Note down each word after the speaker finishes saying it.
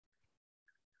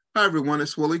Hi, everyone.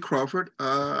 It's Willie Crawford.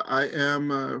 I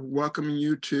am welcoming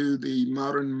you to the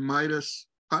Modern Midas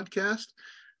podcast,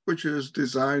 which is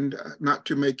designed not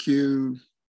to make you,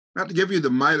 not to give you the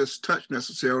Midas touch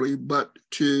necessarily, but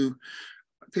to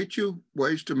teach you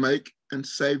ways to make and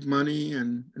save money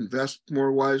and invest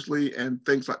more wisely and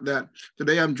things like that.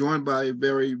 Today, I'm joined by a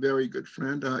very, very good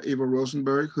friend, Eva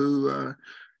Rosenberg,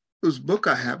 whose book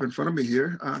I have in front of me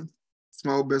here.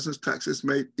 Small Business Taxes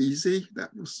Made Easy. That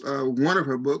was one of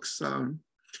her books.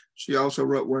 She also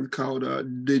wrote one called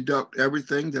Deduct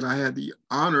Everything that I had the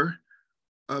honor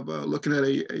of looking at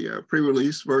a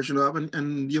pre-release version of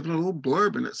and giving a little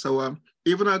blurb in it. So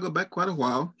Eva and I go back quite a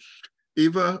while.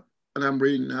 Eva, and I'm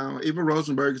reading now, Eva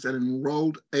Rosenberg is an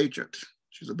enrolled agent.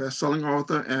 She's a best-selling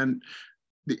author and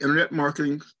the internet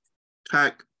marketing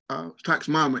tax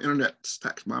mama, internet's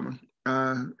tax mama.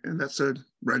 And that's a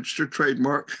registered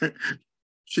trademark.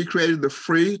 She created the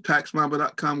free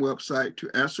taxmama.com website to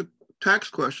answer tax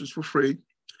questions for free,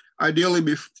 ideally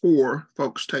before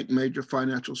folks take major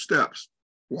financial steps.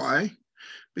 Why?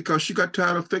 Because she got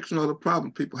tired of fixing all the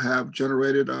problems people have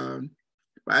generated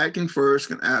by acting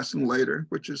first and asking later,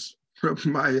 which is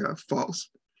my false.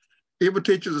 Eva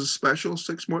teaches a special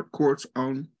 6-month course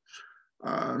on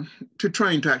to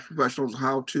train tax professionals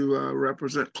how to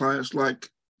represent clients like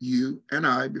you and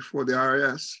I before the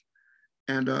IRS.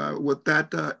 And with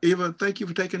that, Eva, thank you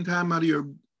for taking time out of your,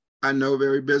 I know,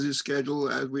 very busy schedule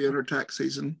as we enter tax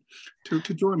season to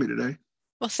join me today.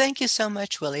 Well, thank you so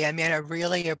much, Willie. I mean, I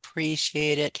really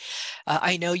appreciate it.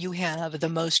 I know you have the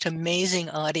most amazing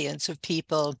audience of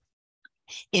people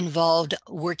involved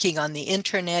working on the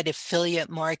internet, affiliate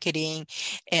marketing,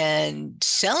 and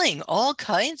selling all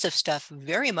kinds of stuff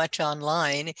very much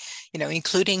online,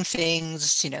 including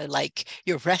things, like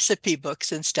your recipe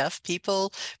books and stuff. People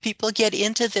get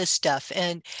into this stuff.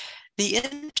 And the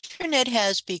internet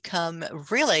has become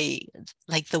really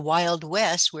like the Wild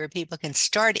West, where people can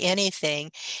start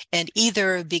anything and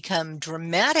either become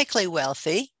dramatically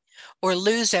wealthy or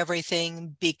lose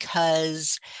everything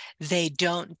because they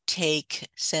don't take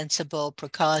sensible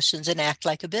precautions and act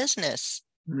like a business.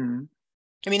 Mm.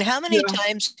 I mean, how many Yeah,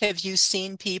 times have you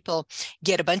seen people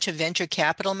get a bunch of venture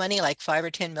capital money, like 5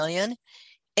 or 10 million,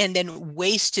 and then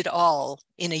waste it all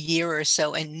in a year or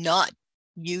so and not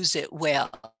use it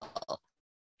well?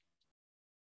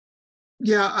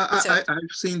 yeah, So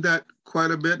I've seen that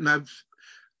quite a bit, and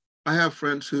I have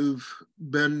friends who've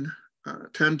been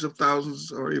tens of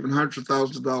thousands or even hundreds of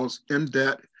thousands of dollars in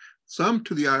debt, some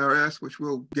to the IRS, which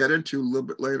we'll get into a little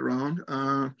bit later on,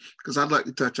 because I'd like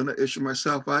to touch on the issue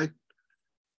myself. I,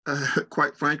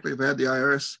 quite frankly, have had the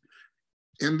IRS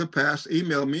in the past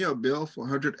email me a bill for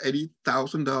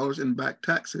 $180,000 in back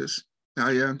taxes.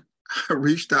 I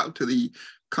reached out to the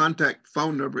contact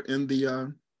phone number in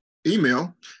the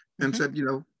email and mhm. said,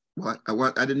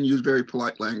 what I didn't use very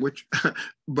polite language,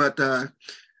 but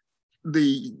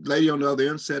the lady on the other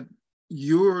end said,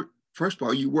 "You're first of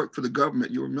all, you work for the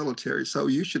government, you're military, so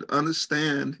you should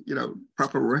understand,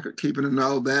 proper record keeping and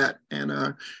all that." And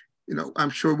I'm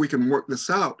sure we can work this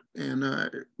out. And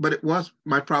but it was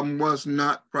my problem was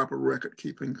not proper record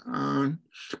keeping.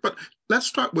 But let's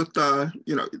start with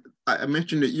I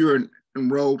mentioned that you're an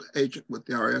enrolled agent with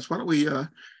the IRS. Why don't we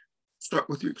start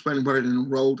with you explaining what an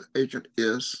enrolled agent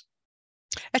is?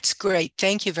 That's great.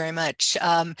 Thank you very much.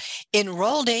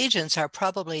 Enrolled agents are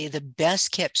probably the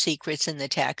best kept secrets in the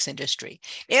tax industry.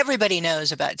 Everybody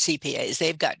knows about CPAs.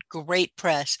 They've got great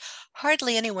press.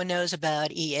 Hardly anyone knows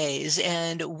about EAs.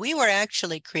 And we were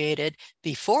actually created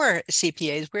before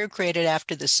CPAs. We were created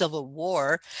after the Civil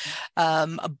War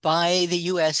by the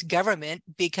US government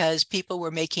because people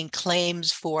were making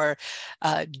claims for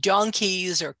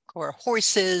donkeys or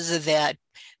horses that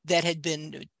had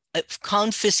been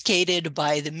confiscated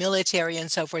by the military and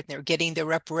so forth, and they were getting their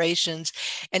reparations.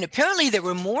 And apparently there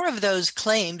were more of those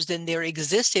claims than there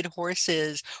existed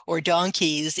horses or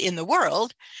donkeys in the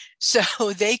world.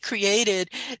 So they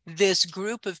created this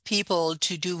group of people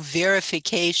to do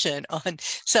verification on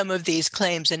some of these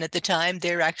claims. And at the time,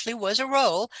 there actually was a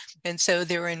role. And so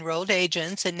they're enrolled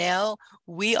agents. And now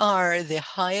we are the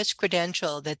highest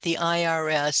credential that the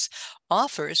IRS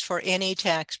offers for any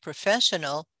tax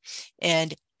professional.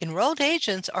 And enrolled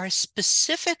agents are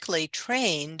specifically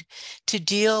trained to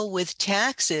deal with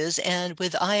taxes and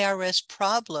with IRS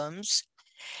problems.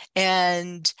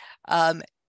 And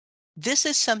this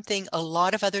is something a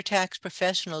lot of other tax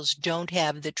professionals don't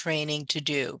have the training to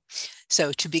do.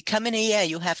 So to become an EA,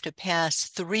 you have to pass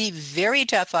 3 very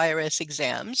tough IRS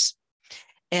exams.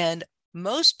 And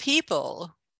most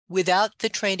people without the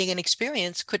training and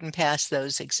experience couldn't pass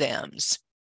those exams.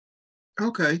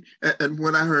 Okay. And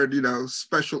when I heard,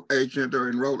 special agent or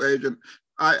enrolled agent,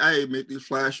 I immediately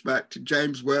flashed back to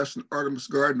James West and Artemis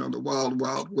Garden on the Wild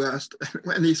Wild West.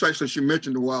 And especially she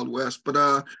mentioned the Wild West,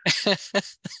 but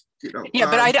you know, Yeah,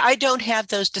 but I don't have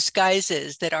those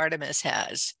disguises that Artemis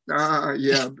has.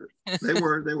 yeah, they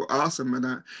were awesome,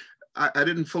 and I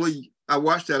didn't fully. I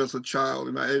watched that as a child,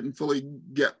 and I didn't fully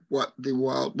get what the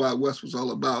Wild Wild West was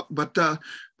all about. But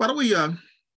why don't we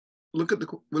look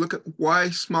at why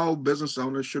small business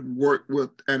owners should work with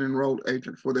an enrolled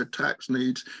agent for their tax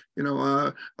needs.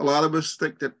 A lot of us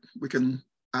think that we can,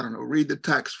 I don't know, read the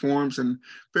tax forms and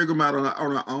figure them out on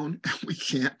our own. We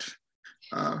can't.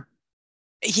 Uh,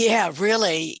 Yeah,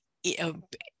 really.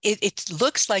 It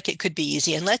looks like it could be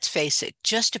easy. And let's face it,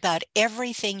 just about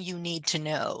everything you need to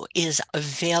know is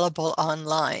available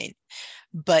online.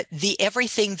 But the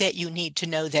everything that you need to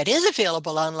know that is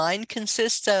available online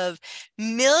consists of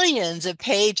millions of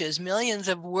pages, millions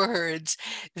of words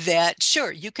that,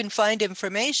 sure, you can find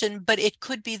information, but it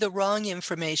could be the wrong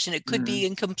information. It could mm, be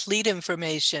incomplete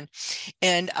information.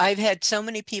 And I've had so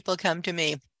many people come to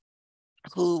me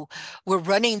who were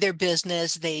running their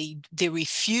business. They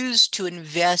refused to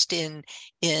invest in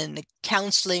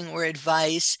counseling or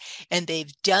advice, and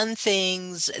they've done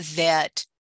things that,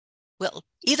 well,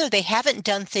 either they haven't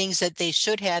done things that they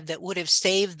should have that would have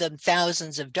saved them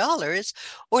thousands of dollars,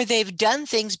 or they've done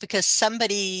things because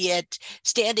somebody at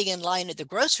standing in line at the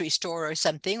grocery store or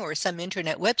something, or some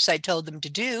internet website told them to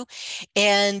do,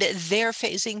 and they're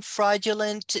facing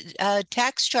fraudulent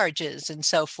tax charges and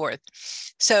so forth.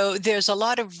 So there's a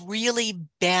lot of really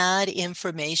bad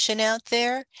information out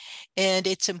there, and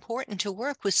it's important to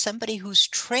work with somebody who's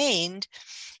trained.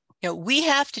 We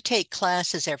have to take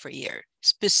classes every year,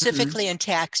 mm, specifically in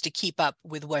tax, to keep up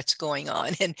with what's going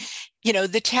on. And,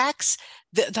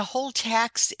 the whole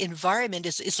tax environment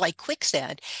is like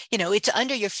quicksand. It's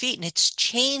under your feet and it's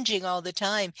changing all the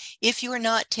time. If you're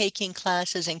not taking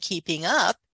classes and keeping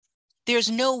up, there's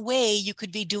no way you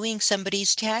could be doing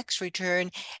somebody's tax return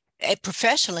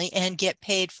professionally and get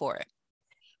paid for it.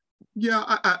 yeah,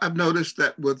 I've noticed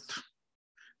that with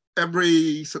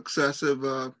every successive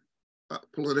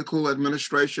political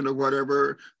administration or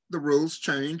whatever, the rules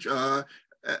change. A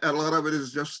lot of it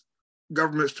is just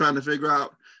governments trying to figure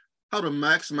out how to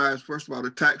maximize, first of all, the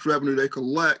tax revenue they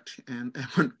collect. And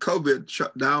when COVID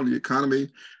shut down the economy,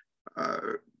 uh,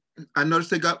 I noticed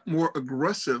they got more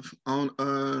aggressive on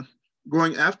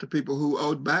going after people who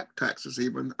owed back taxes.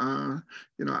 Even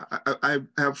I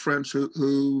have friends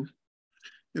who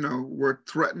were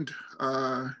threatened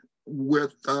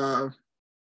with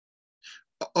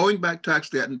owing back tax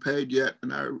they hadn't paid yet.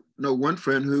 And I know one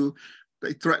friend who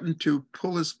they threatened to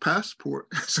pull his passport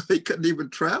so he couldn't even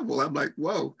travel. I'm like,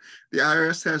 whoa, the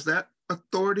IRS has that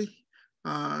authority.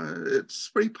 It's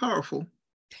pretty powerful.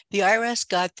 The IRS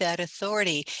got that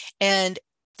authority. And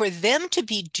for them to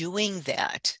be doing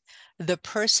that, the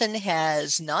person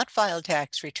has not filed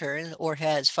tax returns, or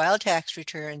has filed tax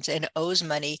returns and owes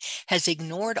money, has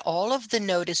ignored all of the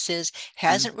notices,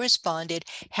 Mm, hasn't responded,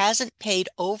 hasn't paid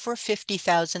over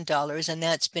 $50,000, and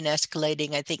that's been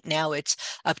escalating. I think now it's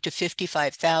up to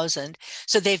 55,000.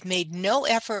 So they've made no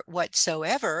effort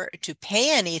whatsoever to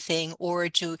pay anything or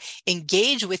to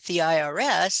engage with the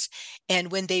IRS.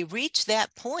 And when they reach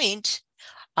that point,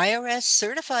 IRS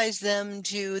certifies them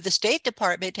to the State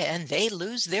Department and they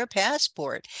lose their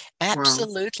passport. wow.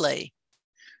 Absolutely.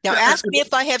 Now, Yeah, ask me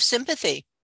if I have sympathy.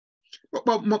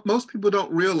 most people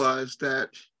don't realize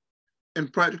that in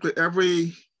practically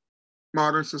every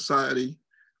modern society,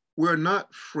 we're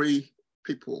not free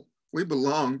people. We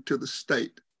belong to the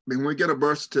state. I mean, when we get a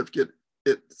birth certificate,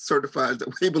 it certifies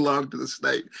that we belong to the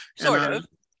state. And Sort of.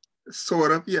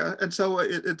 sort of, yeah. And so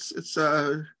it's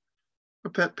a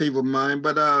pet peeve of mine.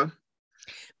 But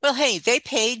Well, hey, they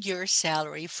paid your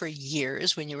salary for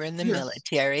years when you were in the yes,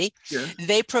 military. yes,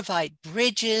 They provide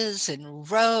bridges and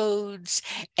roads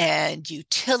and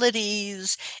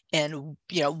utilities and,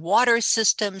 water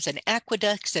systems and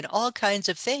aqueducts and all kinds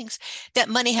of things. That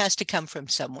money has to come from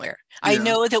somewhere. I yeah,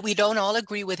 know that we don't all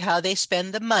agree with how they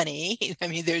spend the money. I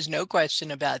mean, there's no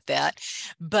question about that.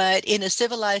 But in a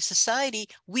civilized society,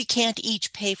 we can't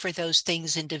each pay for those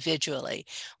things individually.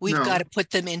 We've got no, to put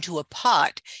them into a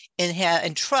pot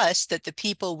and trust that the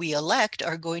people we elect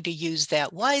are going to use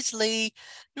that wisely,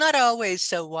 not always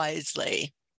so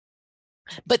wisely.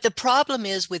 But the problem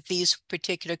is with these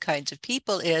particular kinds of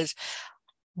people is,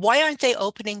 why aren't they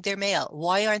opening their mail?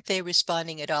 Why aren't they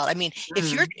responding at all? I mean,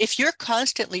 if you're mm, if you're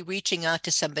constantly reaching out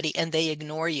to somebody and they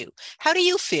ignore you, how do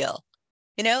you feel?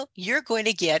 you're going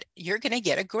to get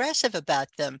aggressive about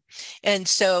them. And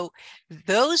so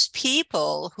those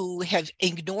people who have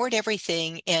ignored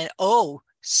everything and owe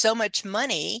so much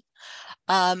money,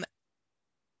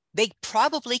 they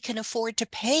probably can afford to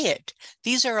pay it.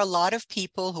 These are a lot of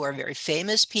people who are very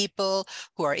famous people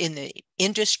who are in the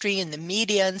industry, in the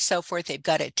media and so forth. They've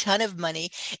got a ton of money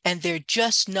and they're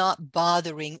just not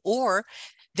bothering, or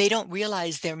they don't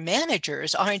realize their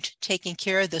managers aren't taking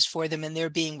care of this for them and they're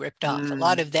being ripped off. A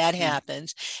lot of that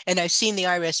happens. And I've seen the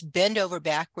IRS bend over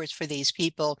backwards for these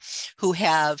people who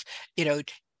have,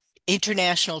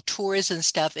 international tours and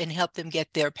stuff, and help them get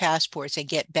their passports and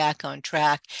get back on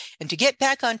track. And to get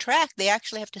back on track, they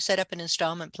actually have to set up an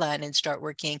installment plan and start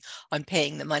working on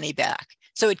paying the money back.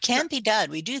 So it can be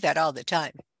done. We do that all the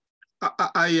time.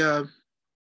 I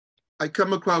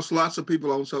come across lots of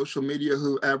people on social media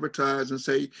who advertise and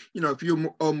say, if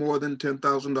you owe more than $10,000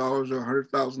 or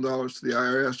 $100,000 to the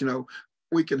IRS,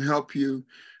 we can help you.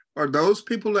 Are those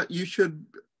people that you should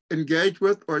engage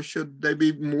with, or should they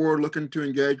be more looking to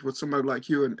engage with somebody like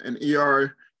you, an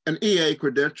EA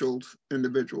credentialed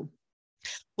individual?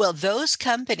 Well, those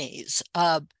companies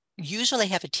usually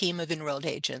have a team of enrolled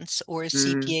agents or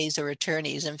CPAs or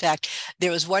attorneys. In fact,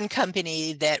 there was one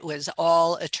company that was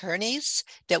all attorneys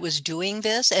that was doing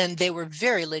this, and they were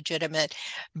very legitimate,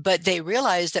 but they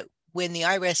realized that when the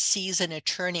IRS sees an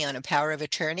attorney on a power of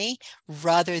attorney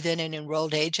rather than an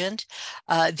enrolled agent,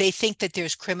 they think that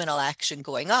there's criminal action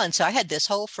going on. So I had this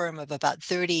whole firm of about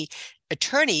 30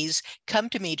 attorneys come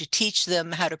to me to teach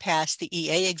them how to pass the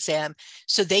EA exam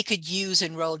so they could use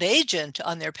enrolled agent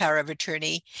on their power of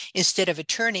attorney instead of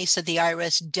attorney, so the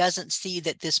IRS doesn't see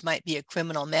that this might be a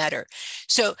criminal matter.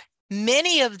 So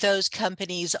many of those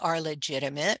companies are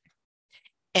legitimate.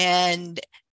 And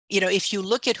if you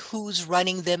look at who's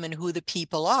running them and who the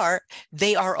people are,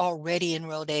 they are already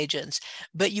enrolled agents.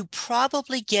 But you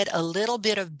probably get a little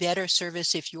bit of better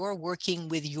service if you're working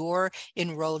with your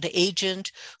enrolled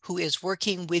agent who is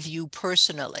working with you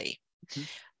personally.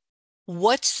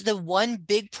 What's the one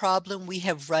big problem we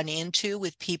have run into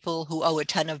with people who owe a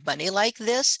ton of money like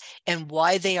this, and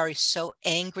why they are so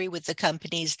angry with the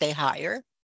companies they hire?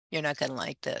 You're not going to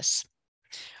like this.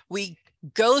 We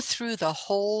go through the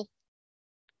whole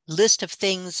list of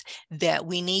things that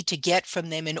we need to get from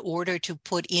them in order to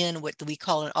put in what we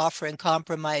call an offer and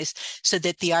compromise, so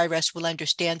that the IRS will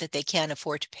understand that they can't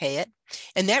afford to pay it.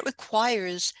 And that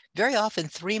requires very often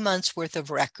 3 months worth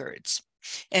of records.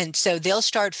 And so they'll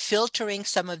start filtering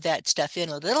some of that stuff in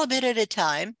a little bit at a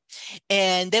time.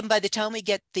 And then by the time we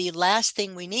get the last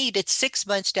thing we need, it's 6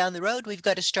 months down the road, we've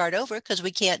got to start over because we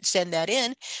can't send that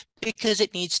in because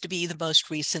it needs to be the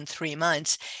most recent 3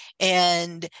 months.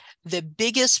 And the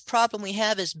biggest problem we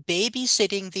have is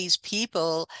babysitting these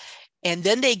people. And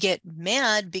then they get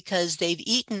mad because they've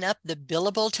eaten up the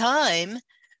billable time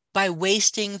by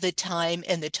wasting the time,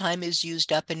 and the time is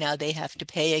used up and now they have to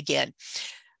pay again.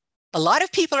 A lot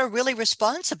of people are really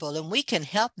responsible and we can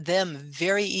help them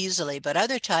very easily, but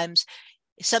other times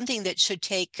something that should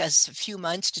take us a few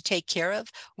months to take care of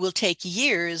will take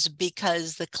years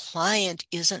because the client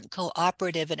isn't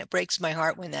cooperative, and it breaks my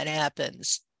heart when that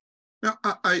happens. Now,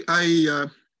 I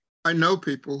know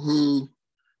people who,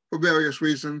 for various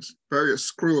reasons, various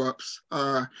screw-ups,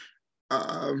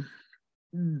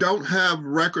 don't have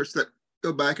records that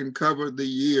go back and cover the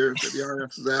years that the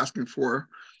IRS is asking for.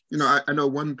 I know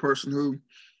one person who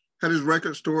had his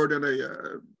record stored in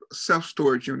a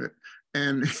self-storage unit,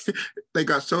 and they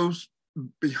got so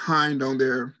behind on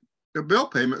their bill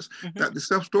payments that the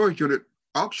self-storage unit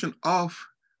auctioned off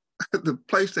the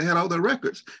place they had all their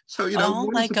records. So, Oh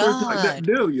what my does a person like that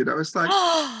God. do? It's like,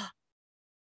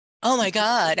 Oh my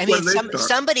God. I mean,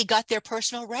 somebody got their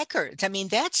personal records. I mean,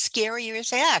 that's scary as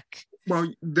heck.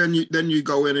 Well, then you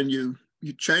go in and you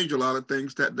change a lot of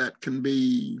things that can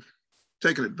be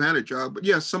taken advantage of. But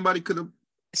yes, somebody got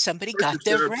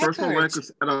their personal records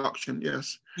records at auction.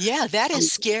 Yes. Yeah, that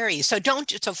is scary. So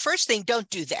first thing, don't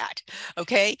do that.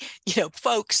 Okay.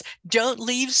 Folks, don't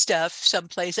leave stuff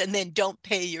someplace and then don't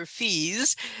pay your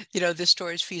fees. The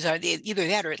storage fees are either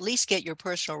that, or at least get your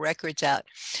personal records out.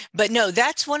 But no,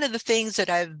 that's one of the things that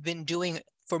I've been doing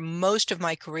for most of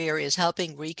my career, is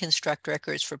helping reconstruct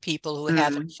records for people who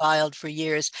haven't filed for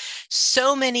years.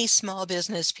 So many small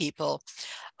business people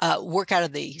work out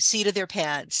of the seat of their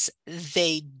pants.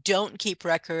 They don't keep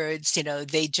records. They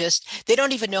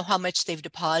don't even know how much they've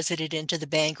deposited into the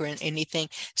bank or anything.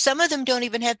 Some of them don't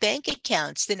even have bank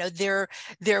accounts.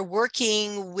 They're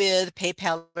working with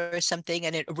PayPal or something,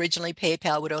 and originally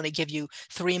PayPal would only give you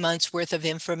 3 months worth of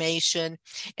information,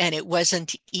 and it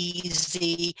wasn't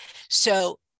easy.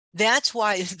 So That's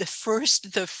why the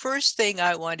first thing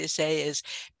I want to say is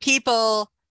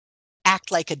people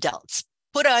act like adults.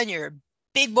 Put on your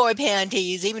big boy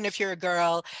panties, even if you're a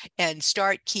girl, and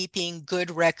start keeping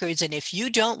good records. And if you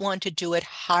don't want to do it,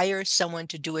 hire someone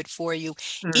to do it for you.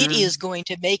 It Mhm. is going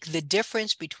to make the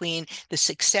difference between the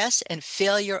success and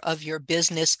failure of your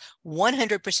business,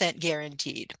 100%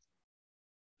 guaranteed.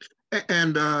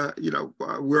 And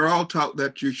we're all taught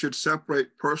that you should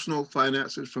separate personal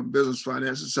finances from business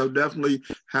finances. So definitely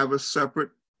have a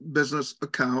separate business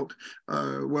account,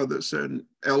 whether it's an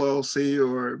LLC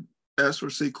or S or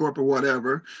C corp or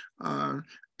whatever. Uh,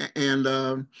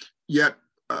 and yet,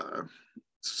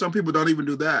 some people don't even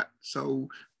do that. So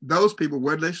those people,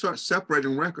 where do they start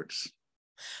separating records?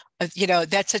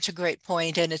 That's such a great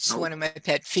point, and it's Oh, one of my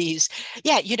pet peeves.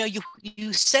 Yeah,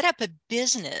 you set up a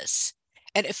business,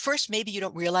 and at first maybe you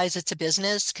don't realize it's a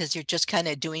business because you're just kind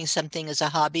of doing something as a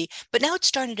hobby, but now it's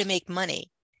starting to make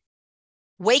money.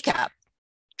 Wake up,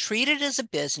 treat it as a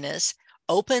business,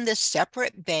 open the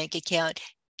separate bank account,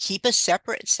 keep a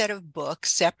separate set of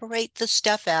books, separate the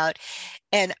stuff out,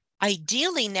 and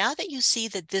ideally, now that you see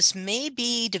that this may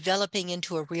be developing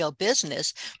into a real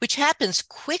business, which happens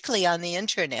quickly on the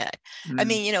internet. I mm,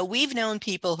 mean, we've known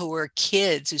people who were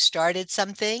kids who started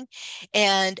something,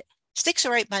 and 6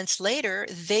 or 8 months later,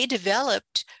 they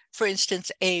developed, for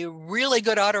instance, a really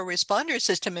good autoresponder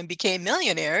system and became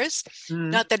millionaires.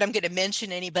 mm, Not that I'm going to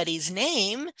mention anybody's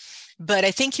name, but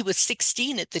I think he was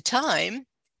 16 at the time,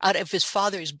 out of his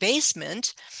father's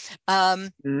basement.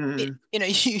 Um, mm. That you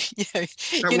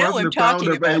know what wasn't I'm the founder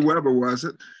talking of A. about. Weber, was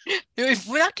it?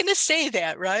 We're not going to say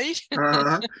that, right?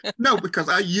 Uh, no, because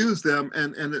I use them,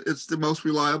 and it's the most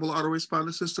reliable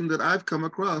autoresponder system that I've come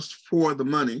across for the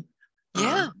money.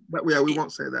 Yeah. But yeah, we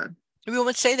won't say that. We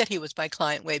won't say that he was my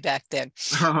client way back then.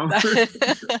 Uh,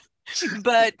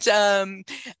 But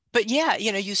but yeah,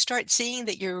 you start seeing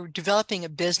that you're developing a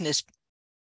business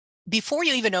before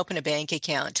you even open a bank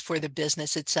account for the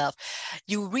business itself.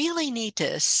 You really need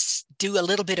to do a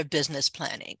little bit of business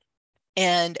planning.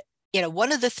 And,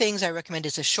 one of the things I recommend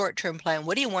is a short-term plan.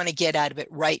 What do you want to get out of it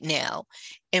right now?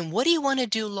 And what do you want to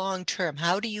do long-term?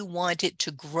 How do you want it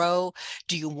to grow?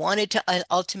 Do you want it to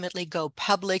ultimately go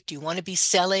public? Do you want to be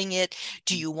selling it?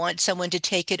 Do you want someone to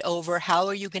take it over? How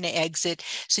are you going to exit?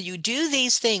 So you do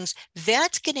these things.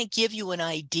 That's going to give you an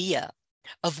idea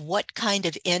of what kind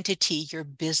of entity your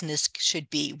business should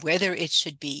be, whether it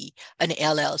should be an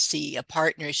LLC, a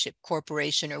partnership,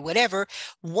 corporation, or whatever.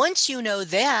 Once you know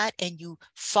that and you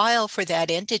file for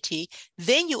that entity,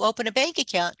 then you open a bank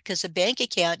account because a bank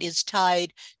account is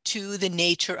tied to the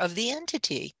nature of the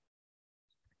entity.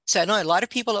 So I know a lot of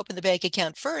people open the bank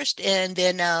account first, and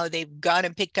then now they've gone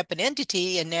and picked up an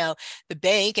entity, and now the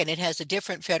bank, and it has a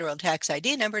different federal tax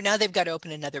ID number. Now they've got to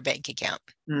open another bank account.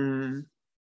 mm,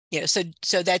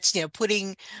 So that's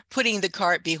putting the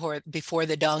cart before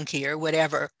the donkey or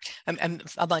whatever. I'm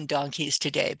on donkeys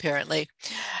today apparently.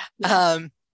 yeah.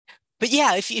 Um, but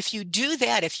yeah, if you do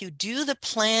that, if you do the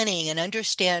planning and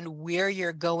understand where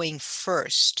you're going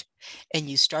first, and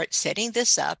you start setting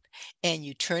this up and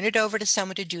you turn it over to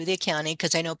someone to do the accounting,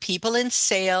 because I know people in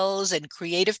sales and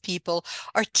creative people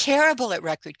are terrible at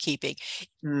record keeping.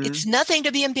 It's Mm. nothing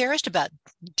to be embarrassed about.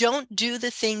 Don't do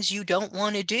the things you don't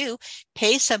want to do.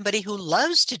 Pay somebody who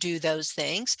loves to do those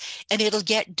things, and it'll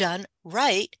get done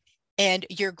right. And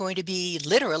you're going to be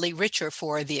literally richer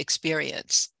for the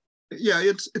experience. Yeah,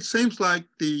 it seems like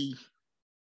the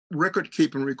record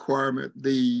keeping requirement,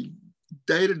 the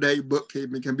day-to-day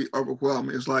bookkeeping can be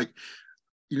overwhelming. It's like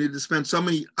you need to spend so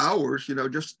many hours,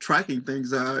 just tracking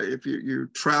things. If you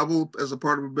travel as a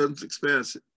part of a business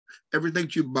expense, everything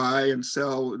that you buy and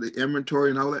sell, the inventory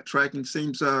and all that tracking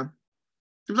seems like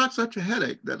such a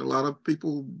headache that a lot of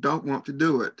people don't want to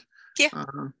do it. Yeah,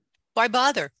 Uh, why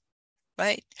bother?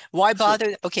 Right? Why so,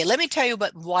 bother? Okay, let me tell you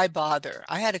about why bother.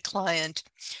 I had a client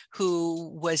who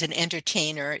was an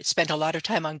entertainer, spent a lot of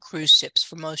time on cruise ships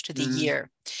for most of the mm,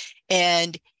 year.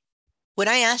 And when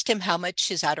I asked him how much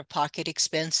his out-of-pocket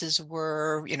expenses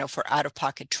were, for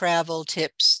out-of-pocket travel,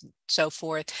 tips, so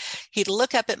forth, he'd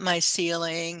look up at my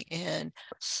ceiling and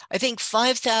I think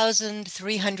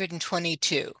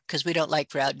 5,322, because we don't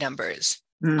like round numbers.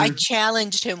 I mm,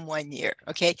 challenged him one year.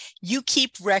 Okay. You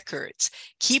keep records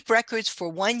for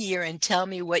 1 year and tell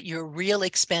me what your real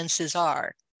expenses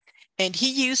are. And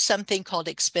he used something called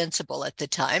Expensible at the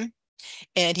time.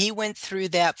 And he went through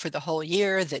that for the whole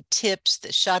year, the tips,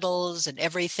 the shuttles, and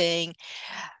everything,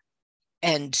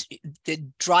 and the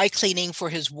dry cleaning for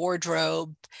his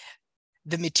wardrobe,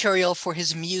 the material for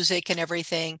his music and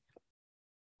everything,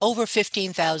 over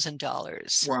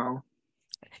 $15,000. wow.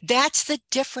 That's the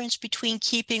difference between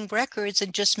keeping records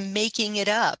and just making it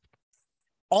up.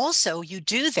 Also, you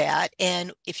do that,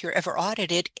 and if you're ever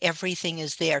audited, everything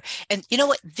is there. And you know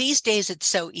what? These days, it's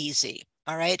so easy.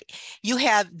 All right. You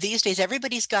have these days,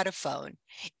 everybody's got a phone.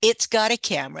 It's got a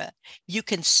camera. You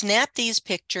can snap these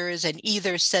pictures and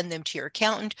either send them to your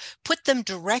accountant, put them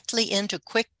directly into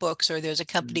QuickBooks, or there's a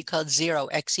company called Xero,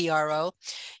 Xero.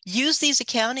 Use these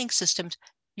accounting systems.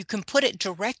 You can put it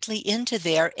directly into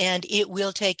there and it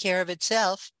will take care of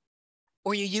itself.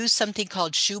 Or you use something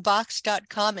called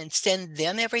shoebox.com and send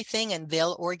them everything and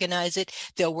they'll organize it.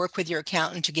 They'll work with your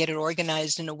accountant to get it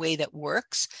organized in a way that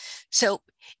works. So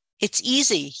it's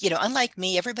easy. You know, unlike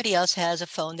me, everybody else has a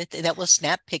phone that will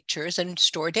snap pictures and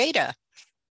store data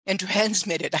and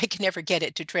transmit it. I can never get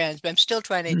it to transmit. I'm still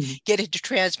trying to get it to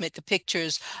transmit the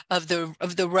pictures of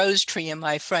the rose tree in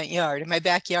my front yard, in my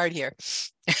backyard here.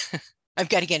 I've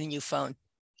got to get a new phone.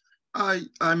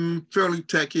 I'm fairly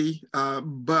techie,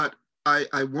 but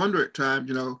I wonder at times,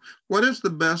 you know, what is the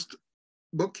best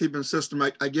bookkeeping system?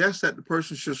 I guess that the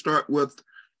person should start with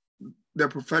their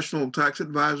professional tax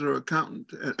advisor or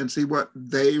accountant and see what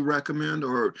they recommend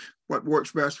or what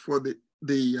works best for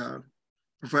the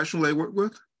professional they work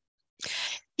with.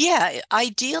 Yeah,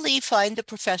 ideally find the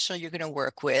professional you're going to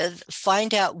work with,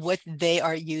 find out what they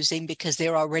are using because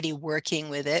they're already working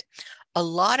with it. A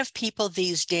lot of people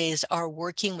these days are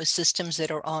working with systems that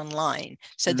are online.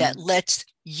 So that lets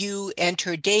you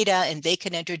enter data and they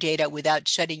can enter data without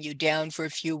shutting you down for a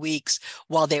few weeks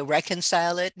while they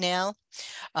reconcile it now.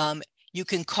 You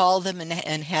can call them and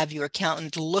have your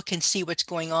accountant look and see what's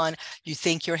going on. You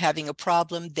think you're having a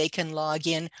problem, they can log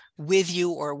in with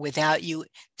you or without you.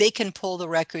 They can pull the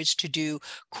records to do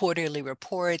quarterly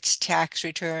reports, tax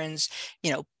returns,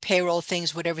 you know, payroll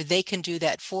things, whatever. They can do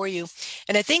that for you.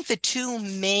 And I think the two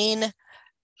main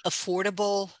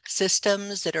affordable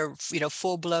systems that are, you know,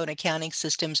 full-blown accounting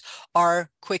systems are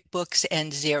QuickBooks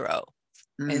and Xero.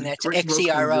 And that's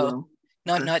Xero.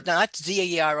 Not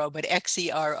Xero, but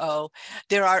Xero.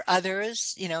 There are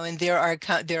others, you know, and there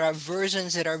are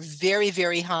versions that are very,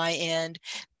 very high end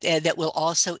that will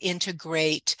also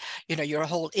integrate, you know, your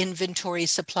whole inventory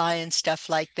supply and stuff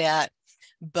like that.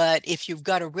 But if you've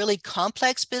got a really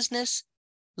complex business,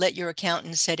 let your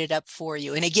accountant set it up for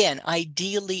you. And again,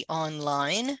 ideally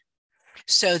online,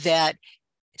 so that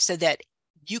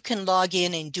you can log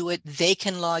in and do it, they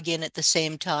can log in at the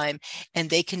same time, and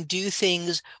they can do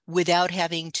things without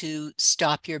having to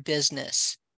stop your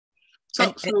business.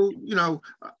 So you know,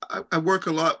 I work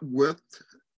a lot with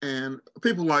and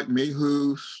people like me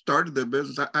who started their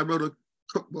business. I wrote a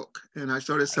cookbook and I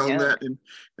started selling that and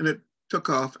it took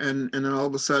off. And then all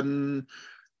of a sudden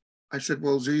I said,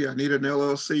 well, gee, I need an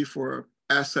LLC for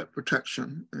asset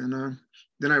protection. And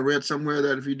then I read somewhere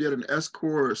that if you did an S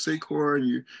Corp or a C Corp and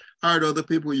you hired other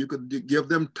people, you could give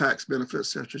them tax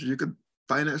benefits, such as you could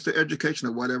finance their education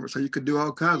or whatever. So you could do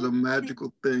all kinds of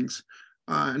magical things.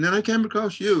 And then I came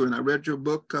across you and I read your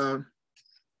book,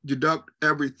 Deduct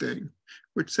Everything,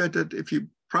 which said that if you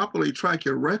properly track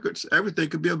your records, everything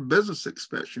could be a business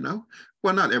expense, you know?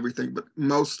 Well, not everything, but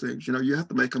most things, you know, you have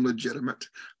to make them legitimate.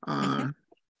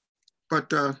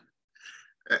 But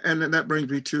and then that brings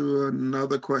me to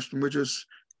another question, which is,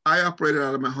 I operated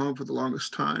out of my home for the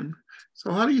longest time.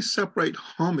 So how do you separate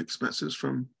home expenses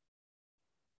from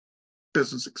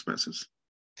business expenses?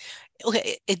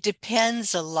 Okay, it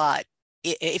depends a lot.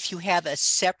 If you have a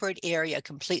separate area, a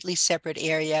completely separate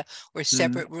area or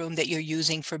separate room that you're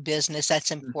using for business, that's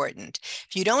important.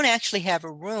 If you don't actually have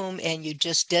a room and you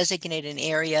just designate an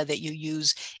area that you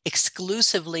use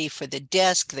exclusively for the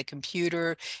desk, the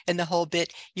computer, and the whole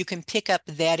bit, you can pick up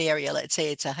that area. Let's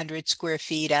say it's 100 square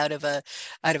feet out of a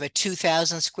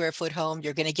 2,000 square foot home,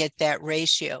 you're going to get that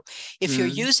ratio. If you're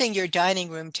using your dining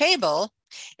room table,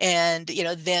 and, you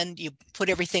know, then you put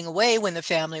everything away when the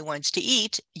family wants to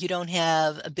eat, you don't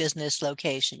have a business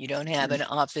location. You don't have an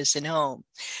office and home.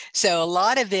 So a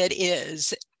lot of it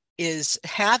is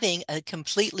having a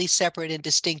completely separate and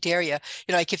distinct area.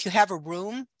 You know, like if you have a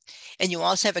room and you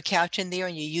also have a couch in there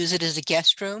and you use it as a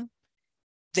guest room,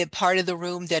 the part of the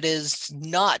room that is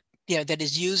not, you know, that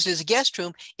is used as a guest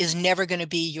room is never going to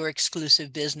be your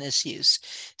exclusive business use.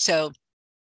 So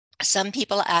some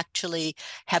people actually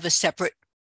have a separate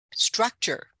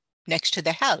structure next to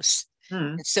the house.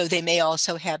 And so they may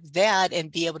also have that and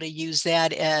be able to use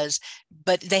that as,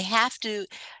 but they have to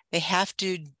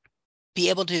be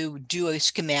able to do a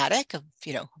schematic of,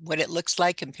 you know, what it looks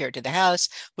like compared to the house,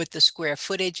 what the square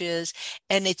footage is.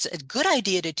 And it's a good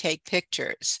idea to take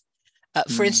pictures.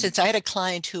 For instance, I had a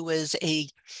client who was a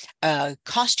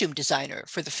costume designer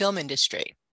for the film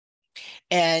industry.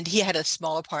 And he had a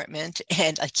small apartment,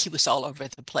 and like he was all over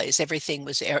the place. Everything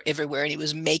was everywhere, and he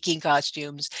was making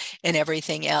costumes and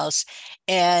everything else.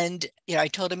 And I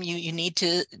told him you need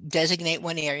to designate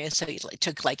one area. So he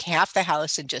took like half the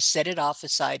house and just set it off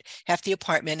aside, half the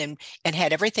apartment, and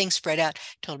had everything spread out.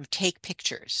 Told him, take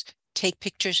pictures. Take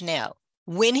pictures now.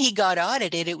 When he got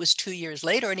audited, it was 2 years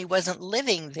later, and he wasn't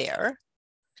living there.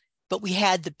 But we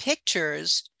had the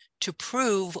pictures to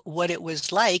prove what it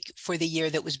was like for the year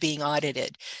that was being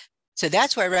audited. So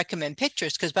that's why I recommend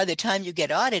pictures, because by the time you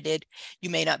get audited,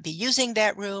 you may not be using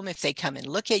that room if they come and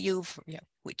look at you,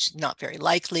 which is not very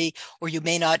likely, or you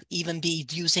may not even be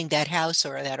using that house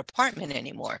or that apartment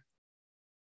anymore.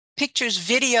 Pictures,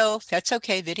 video, that's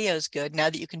okay. Video is good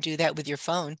now that you can do that with your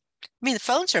phone. I mean, the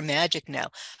phones are magic now.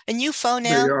 A new phone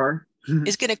They now are.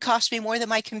 is going to cost me more than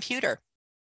my computer.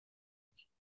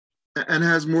 And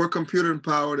has more computing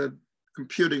power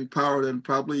than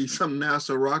probably some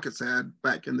NASA rockets had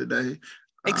back in the day.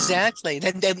 Exactly.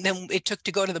 Then it took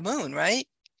to go to the moon, right?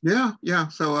 Yeah.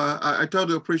 So I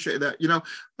totally appreciate that.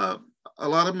 A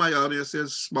lot of my audience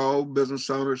is small business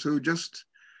owners who just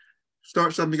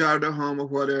start something out of their home or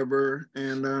whatever.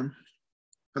 And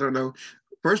I don't know.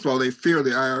 First of all, they fear the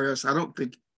IRS. I don't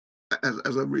think,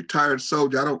 as a retired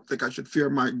soldier, I don't think I should fear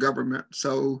my government.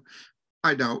 So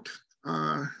I don't.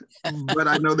 But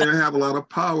I know they have a lot of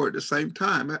power at the same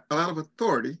time, a lot of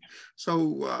authority.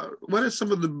 So what is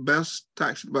some of the best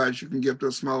tax advice you can give to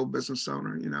a small business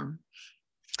owner,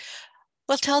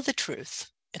 Well, tell the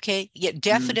truth. Okay. Yeah,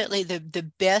 definitely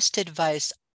the best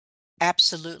advice,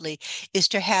 absolutely, is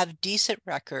to have decent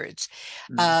records.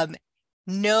 Mm.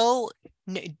 No,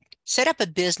 set up a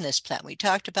business plan. We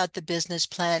talked about the business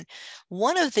plan.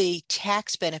 One of the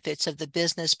tax benefits of the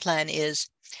business plan is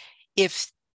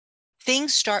if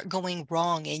things start going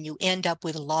wrong and you end up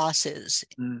with losses,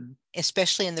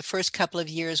 especially in the first couple of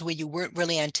years where you weren't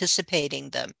really anticipating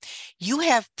them, you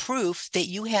have proof that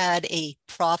you had a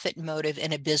profit motive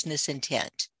and a business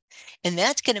intent. And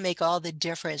that's going to make all the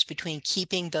difference between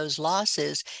keeping those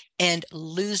losses and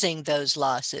losing those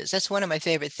losses. That's one of my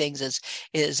favorite things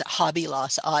is hobby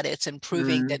loss audits and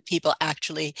proving that people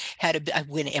actually I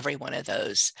win every one of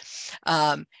those.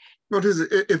 What is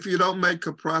it? If you don't make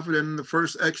a profit in the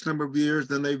first X number of years,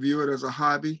 then they view it as a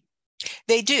hobby?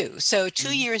 They do. So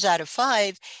 2 years out of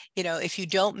 5, if you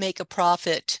don't make a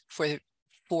profit for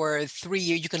 3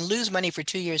 years, you can lose money for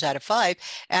 2 years out of 5.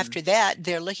 After that,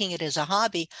 they're looking at it as a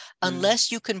hobby,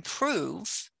 unless you can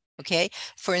prove, okay?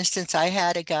 For instance, I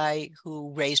had a guy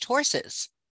who raised horses,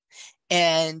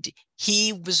 and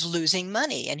he was losing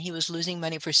money, and he was losing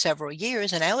money for several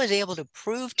years. And I was able to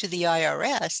prove to the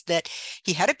IRS that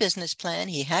he had a business plan,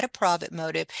 he had a profit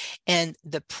motive, and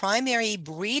the primary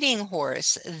breeding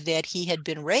horse that he had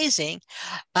been raising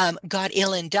got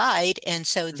ill and died. And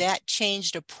so that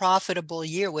changed a profitable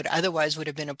year, what otherwise would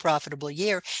have been a profitable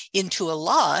year, into a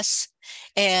loss.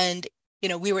 And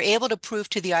we were able to prove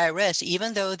to the IRS,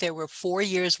 even though there were 4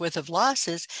 years worth of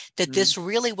losses, that this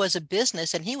really was a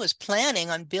business, and he was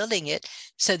planning on building it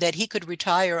so that he could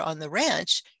retire on the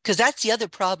ranch. Because that's the other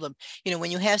problem. When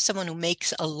you have someone who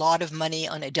makes a lot of money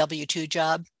on a W-2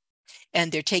 job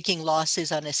and they're taking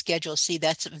losses on a Schedule C,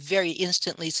 that's very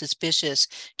instantly suspicious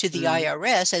to the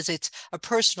IRS, as it's a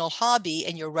personal hobby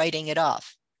and you're writing it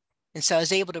off. And so I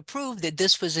was able to prove that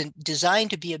this was designed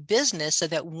to be a business, so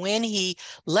that when he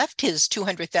left his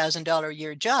 $200,000 a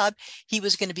year job, he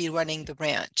was going to be running the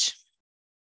ranch.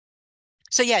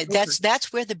 So yeah,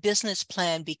 that's where the business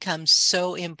plan becomes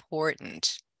so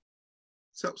important.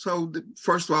 So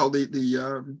first of all,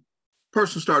 the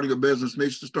person starting a business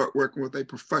needs to start working with a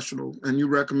professional, and you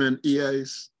recommend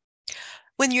EAs?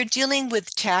 When you're dealing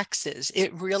with taxes,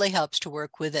 it really helps to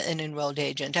work with an enrolled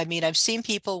agent. I mean, I've seen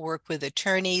people work with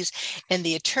attorneys, and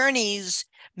the attorneys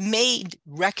may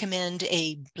recommend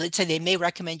let's say they may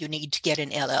recommend you need to get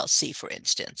an LLC, for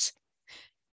instance.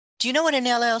 Do you know what an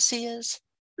LLC is?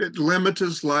 It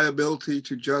limits liability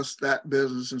to just that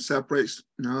business and separates,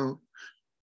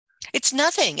 It's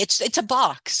nothing. It's a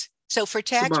box. So for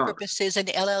tax box. purposes, an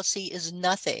LLC is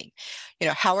nothing.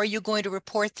 How are you going to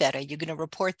report that? Are you going to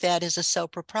report that as a sole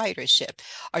proprietorship?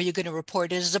 Are you going to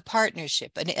report it as a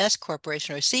partnership, an S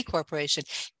corporation or a C corporation?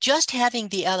 Just having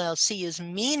the LLC is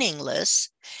meaningless.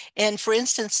 And for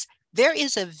instance, there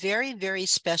is a very, very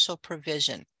special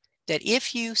provision that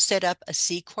if you set up a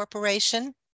C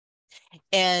corporation,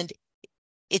 and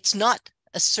it's not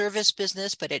a service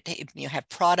business, but you have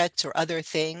products or other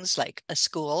things like a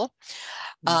school.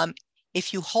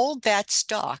 If you hold that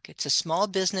stock, it's a small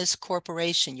business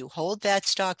corporation, you hold that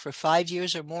stock for 5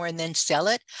 years or more and then sell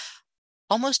it,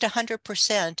 almost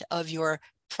 100% of your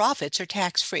profits are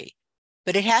tax-free.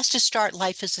 but it has to start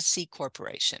life as a C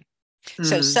corporation.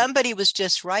 So Mm, somebody was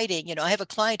just writing, I have a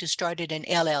client who started an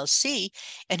LLC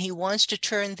and he wants to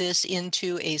turn this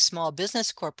into a small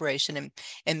business corporation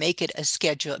and make it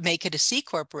make it a C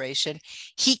corporation.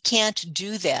 He can't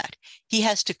do that. He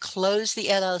has to close the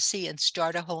LLC and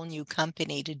start a whole new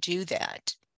company to do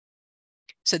that.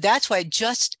 So that's why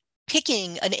just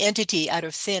picking an entity out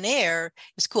of thin air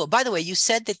is cool. By the way, you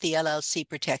said that the LLC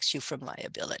protects you from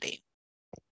liability.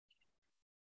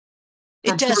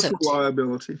 It from personal doesn't.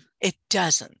 liability. It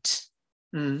doesn't.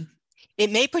 Mm, It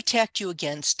may protect you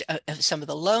against some of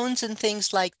the loans and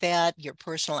things like that. Your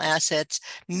personal assets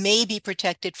may be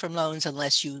protected from loans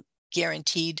unless you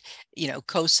guaranteed,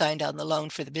 co-signed on the loan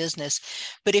for the business.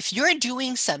 But if you're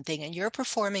doing something and you're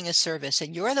performing a service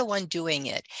and you're the one doing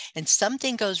it and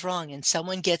something goes wrong and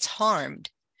someone gets harmed,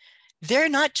 they're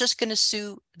not just going to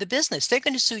sue the business, they're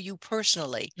going to sue you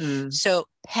personally. mm, So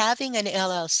having an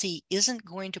LLC isn't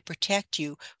going to protect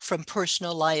you from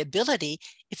personal liability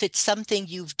if it's something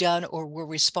you've done or were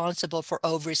responsible for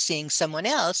overseeing someone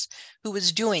else who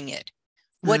was doing it.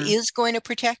 What mm, is going to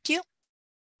protect you?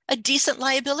 A decent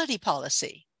liability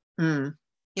policy. mm.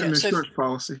 An So insurance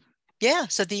policy. yeah,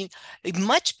 so the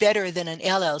much better than an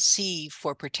LLC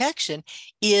for protection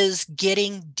is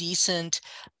getting decent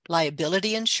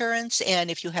liability insurance.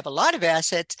 And if you have a lot of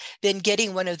assets, then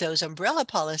getting one of those umbrella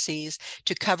policies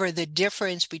to cover the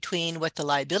difference between what the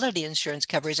liability insurance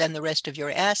covers and the rest of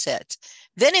your assets.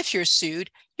 Then if you're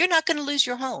sued, you're not going to lose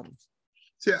your home.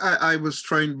 See, I was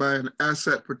trained by an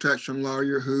asset protection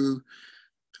lawyer who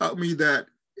taught me that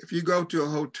if you go to a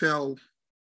hotel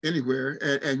anywhere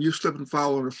and you slip and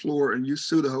fall on the floor and you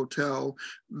sue the hotel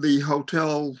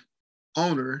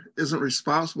owner isn't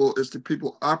responsible. It's the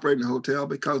people operating the hotel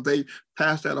because they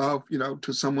pass that off,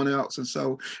 to someone else. And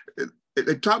so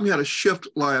it taught me how to shift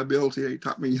liability. It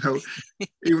taught me,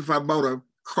 even if I bought a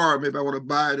car, maybe I want to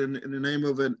buy it in the name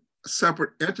of a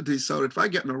separate entity so that if I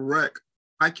get in a wreck,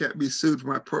 I can't be sued for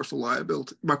my personal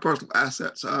liability, my personal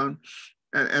assets. So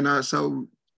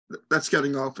that's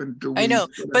getting off into I know,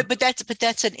 weeds. but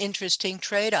that's an interesting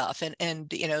trade-off.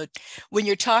 And when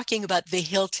you're talking about the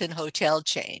Hilton hotel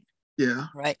chain, Yeah.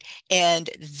 right, and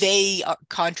they are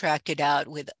contracted out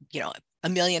with a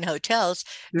million hotels,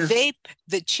 Yeah.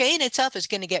 the chain itself is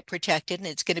going to get protected and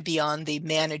it's going to be on the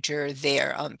manager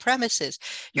there on premises.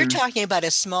 You're Mm. talking about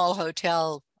a small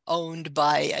hotel owned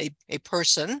by a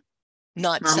person,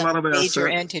 not Not a some lot of major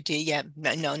assets. entity. Yeah,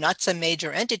 no, not some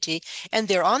major entity. And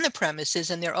they're on the premises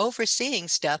and they're overseeing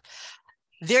stuff.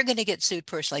 They're going to get sued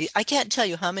personally. I can't tell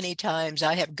you how many times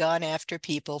I have gone after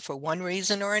people for one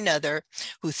reason or another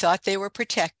who thought they were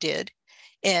protected.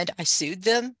 And I sued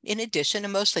them in addition,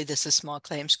 and mostly this is small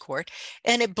claims court.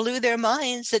 And it blew their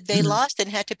minds that they lost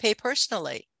and had to pay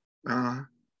personally. Uh,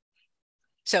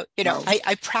 So, well,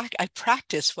 I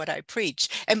practice what I preach.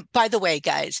 And by the way,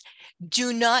 guys,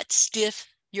 do not stiff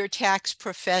your tax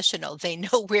professional. They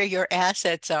know where your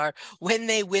assets are. When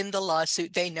they win the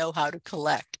lawsuit, they know how to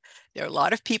collect. There are a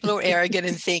lot of people who are arrogant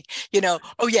and think,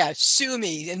 oh yeah, sue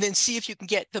me and then see if you can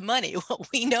get the money. Well,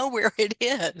 we know where it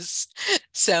is.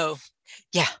 So,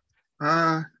 yeah.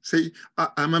 see,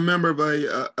 I'm a member of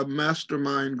a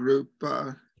mastermind group,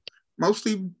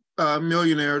 mostly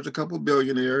millionaires, a couple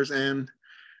billionaires, and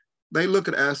they look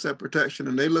at asset protection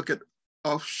and they look at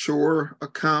offshore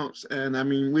accounts. And I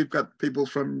mean, we've got people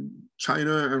from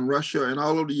China and Russia and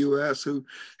all over the US who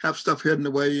have stuff hidden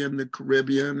away in the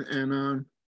Caribbean. And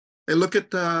they look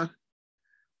at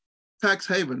tax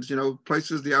havens,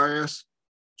 places the IRS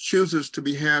chooses to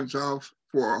be hands off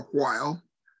for a while.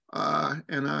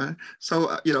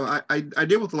 So I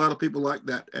deal with a lot of people like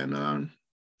that. And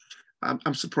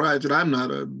I'm surprised that I'm not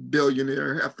a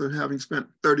billionaire after having spent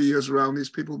 30 years around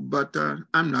these people, but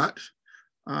I'm not.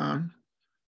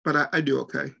 But I do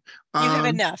okay. You have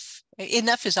enough.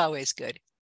 Enough is always good.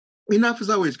 Enough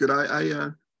is always good.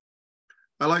 I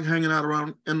like hanging out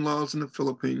around in-laws in the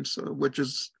Philippines, which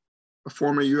is a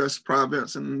former U.S.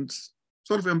 province and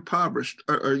sort of impoverished,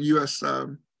 or U.S.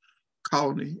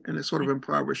 colony, and it's sort of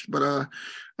impoverished. But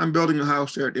I'm building a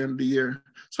house there at the end of the year.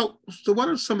 So what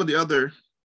are some of the other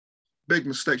big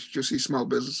mistakes that you see small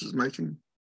businesses making?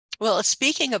 Well,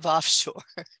 speaking of offshore,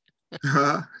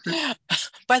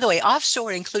 by the way,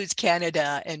 offshore includes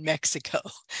Canada and Mexico,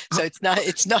 so it's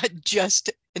not just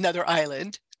another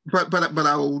island. But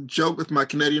I will joke with my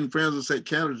Canadian friends and say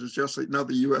Canada is just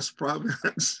another U.S.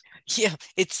 province. Yeah,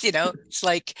 it's, it's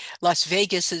like Las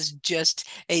Vegas is just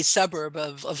a suburb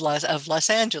of Los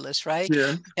Angeles, right?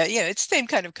 Yeah. It's the same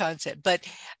kind of concept. But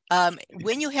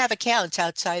when you have accounts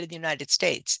outside of the United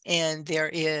States and there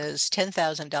is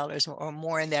 $10,000 or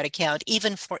more in that account,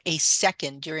 even for a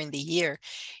second during the year,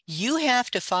 you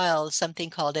have to file something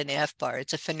called an FBAR.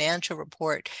 It's a financial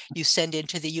report you send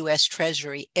into the U.S.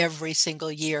 Treasury every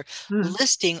single year, Mm.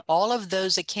 listing all of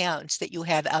those accounts that you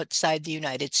have outside the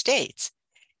United States.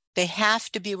 They have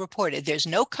to be reported. There's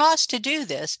no cost to do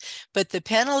this, but the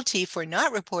penalty for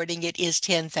not reporting it is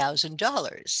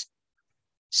 $10,000.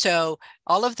 So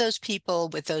all of those people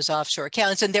with those offshore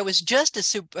accounts, and there was just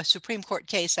a Supreme Court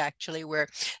case actually where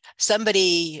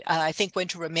somebody, I think,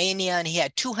 went to Romania and he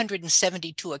had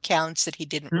 272 accounts that he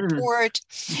didn't Mm. report.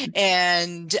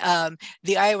 And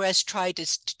the IRS tried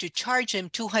to charge him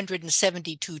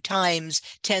 272 times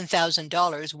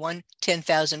 $10,000, one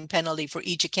 10,000 penalty for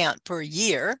each account per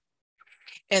year.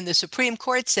 And the Supreme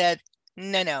Court said,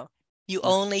 no, you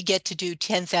only get to do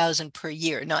 10,000 per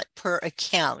year, not per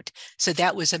account. So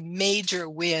that was a major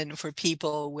win for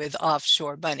people with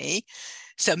offshore money.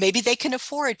 So maybe they can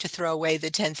afford to throw away the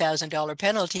 $10,000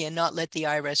 penalty and not let the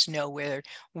IRS know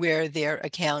where their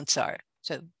accounts are.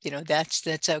 So,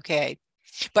 that's okay.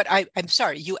 But I'm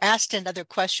sorry, you asked another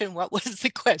question. What was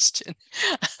the question?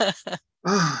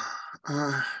 uh,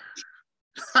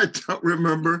 I don't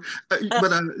remember, but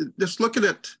just looking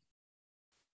at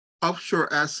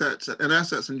offshore assets and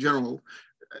assets in general,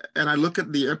 and I look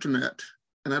at the internet,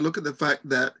 and I look at the fact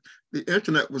that the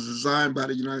internet was designed by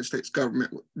the United States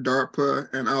government,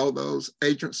 DARPA, and all those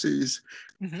agencies.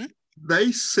 Mm-hmm.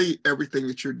 They see everything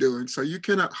that you're doing, so you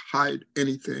cannot hide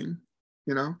anything.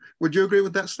 Would you agree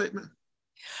with that statement?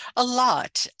 A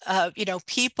lot.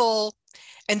 People,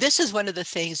 and this is one of the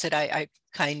things that I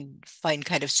find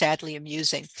kind of sadly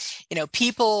amusing.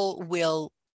 People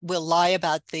will lie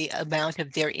about the amount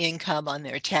of their income on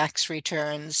their tax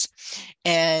returns.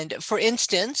 And for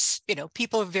instance,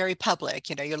 people are very public.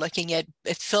 You're looking at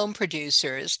film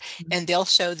producers and they'll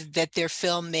show that their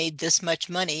film made this much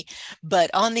money. But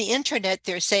on the internet,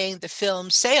 they're saying the film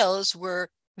sales were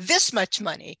this much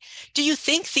money. Do you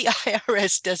think the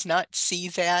IRS does not see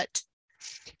that?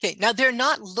 Okay, now they're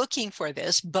not looking for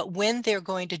this, but when they're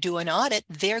going to do an audit,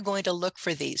 they're going to look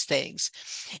for these things.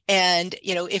 And,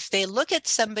 if they look at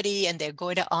somebody and they're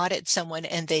going to audit someone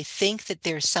and they think that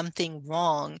there's something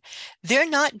wrong, they're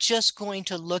not just going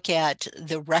to look at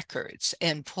the records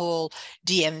and pull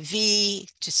DMV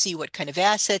to see what kind of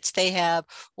assets they have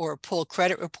or pull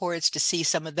credit reports to see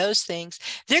some of those things.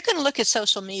 They're going to look at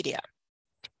social media.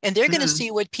 And they're going to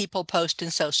see what people post in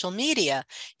social media.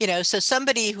 So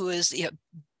somebody who is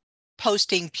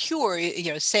posting pure,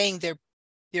 saying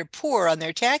they're poor on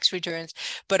their tax returns,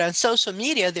 but on social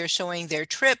media they're showing their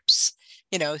trips,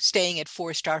 staying at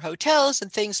 4-star hotels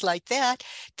and things like that.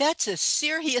 That's a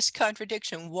serious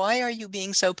contradiction. Why are you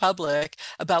being so public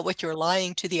about what you're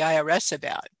lying to the IRS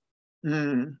about?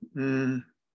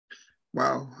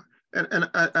 Wow. And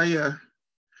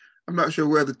I'm not sure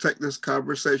where to take this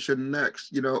conversation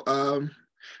next.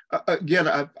 Again,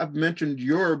 I've mentioned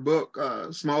your book,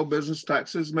 Small Business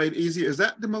Taxes Made Easy. Is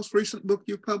that the most recent book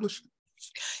you published?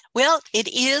 Well, it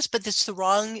is, but it's the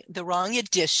wrong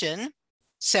edition.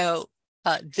 So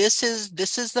this is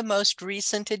the most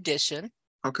recent edition.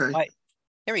 Okay. Right.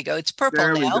 There we go. It's purple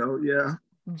there now. There we go. Yeah.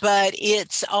 But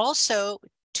it's also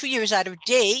 2 years out of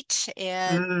date,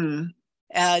 and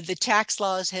the tax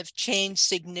laws have changed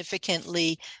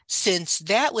significantly since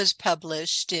that was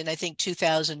published in, I think,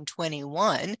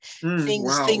 2021.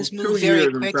 Things move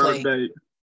very quickly.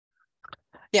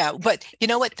 Yeah, but you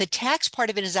know what? The tax part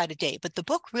of it is out of date, but the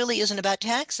book really isn't about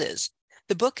taxes.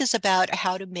 The book is about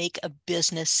how to make a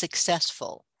business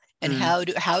successful and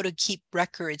how to keep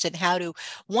records and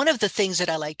one of the things that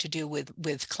I like to do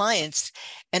with clients,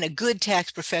 and a good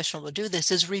tax professional will do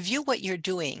this, is review what you're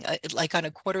doing like on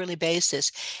a quarterly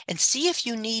basis and see if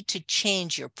you need to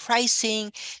change your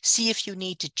pricing, see if you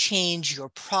need to change your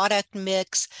product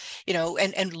mix,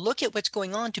 and look at what's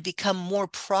going on to become more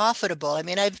profitable. I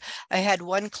mean, I had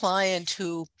one client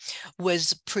who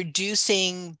was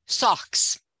producing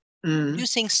socks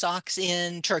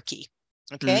in Turkey.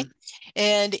 Okay.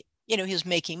 And he was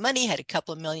making money, had a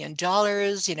couple of $1 million,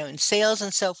 in sales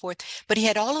and so forth, but he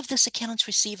had all of this accounts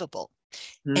receivable.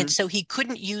 And so he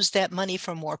couldn't use that money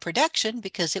for more production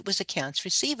because it was accounts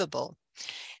receivable.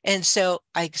 And so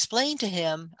I explained to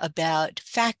him about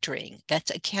factoring. That's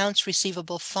accounts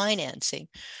receivable financing,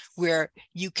 where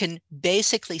you can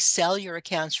basically sell your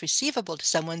accounts receivable to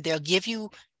someone. They'll give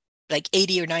you like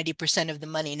 80 or 90% of the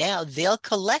money now. They'll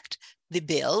collect the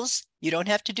bills. You don't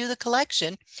have to do the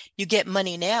collection. You get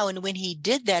money now. And when he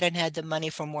did that and had the money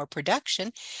for more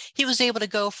production, he was able to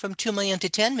go from 2 million to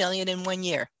 10 million in 1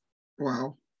 year.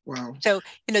 Wow. Wow. So,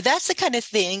 that's the kind of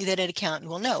thing that an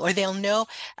accountant will know, or they'll know,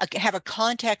 have a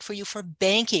contact for you for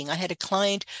banking. I had a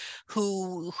client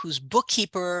whose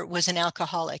bookkeeper was an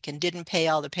alcoholic and didn't pay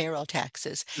all the payroll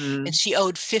taxes. And she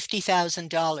owed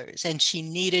 $50,000 and she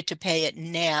needed to pay it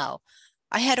now.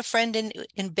 I had a friend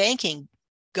in banking,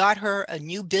 got her a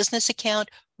new business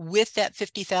account with that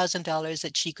 $50,000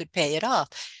 that she could pay it off.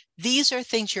 These are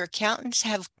things your accountants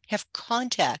have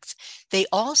contacts. They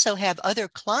also have other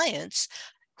clients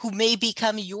who may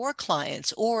become your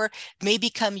clients or may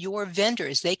become your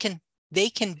vendors. They can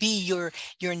be your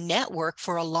network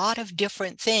for a lot of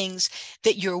different things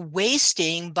that you're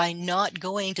wasting by not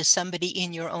going to somebody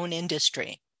in your own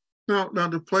industry. Now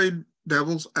to play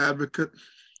devil's advocate,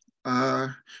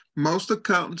 most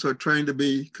accountants are trained to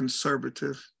be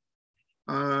conservative.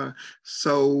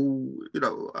 So,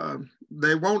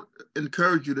 they won't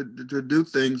encourage you to do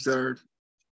things that are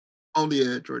on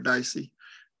the edge or dicey.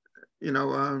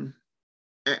 And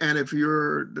if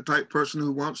you're the type person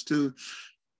who wants to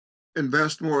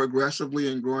invest more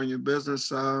aggressively in growing your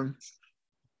business,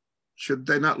 should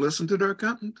they not listen to their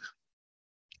accountant?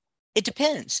 It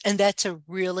depends. And that's a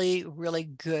really, really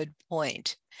good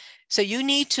point. So you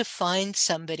need to find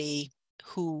somebody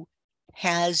who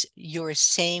has your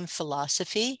same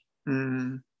philosophy.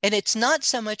 And it's not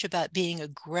so much about being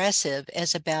aggressive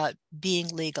as about being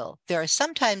legal. There are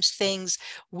sometimes things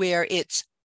where it's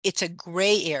a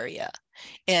gray area.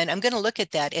 And I'm going to look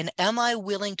at that. And am I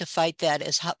willing to fight that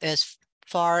as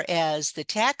far as the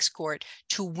tax court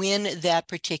to win that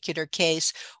particular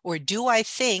case? Or do I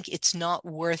think it's not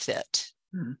worth it?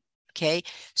 Okay.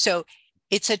 So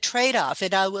it's a trade-off.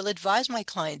 And I will advise my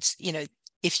clients,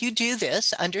 if you do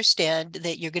this, understand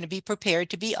that you're going to be prepared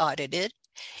to be audited.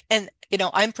 And,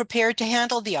 I'm prepared to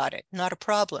handle the audit, not a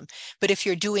problem. But if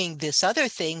you're doing this other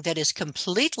thing that is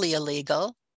completely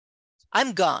illegal,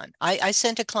 I'm gone. I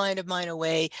sent a client of mine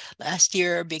away last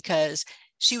year because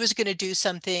she was going to do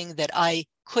something that I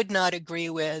could not agree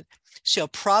with. She'll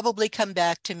probably come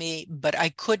back to me, but I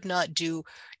could not do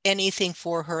anything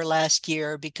for her last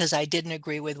year because I didn't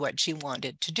agree with what she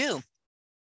wanted to do.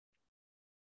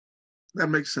 That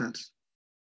makes sense.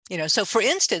 So for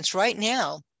instance, right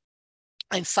now,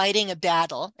 I'm fighting a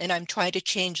battle and I'm trying to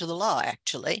change the law,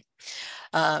 actually.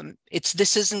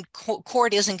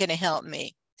 Court isn't going to help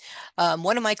me.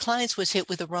 One of my clients was hit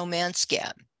with a romance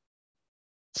scam,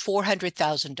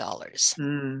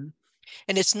 $400,000.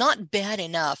 And it's not bad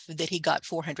enough that he got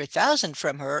 $400,000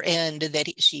 from her and that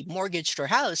she mortgaged her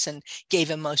house and gave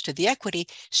him most of the equity.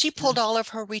 She pulled all of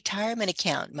her retirement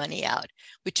account money out,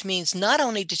 which means not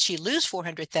only did she lose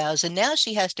 $400,000, now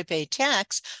she has to pay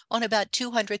tax on about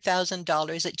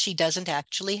 $200,000 that she doesn't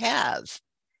actually have.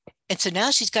 And so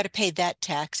now she's got to pay that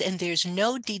tax, and there's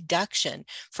no deduction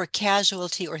for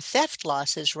casualty or theft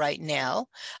losses right now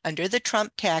under the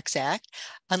Trump Tax Act,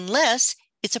 unless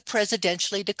it's a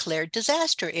presidentially declared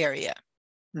disaster area.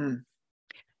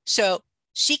 So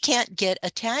she can't get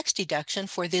a tax deduction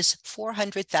for this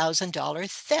 $400,000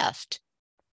 theft.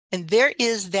 And there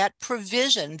is that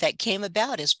provision that came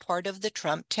about as part of the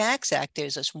Trump Tax Act.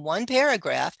 There's this one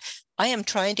paragraph I am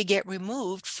trying to get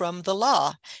removed from the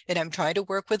law. And I'm trying to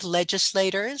work with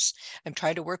legislators. I'm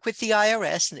trying to work with the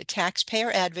IRS and the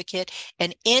taxpayer advocate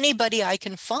and anybody I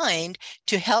can find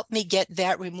to help me get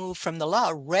that removed from the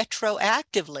law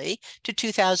retroactively to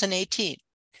 2018.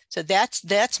 So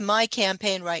that's my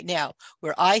campaign right now,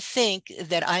 where I think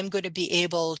that I'm going to be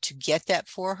able to get that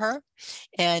for her.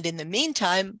 And in the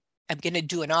meantime, I'm going to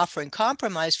do an offer in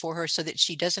compromise for her so that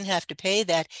she doesn't have to pay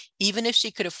that, even if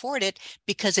she could afford it,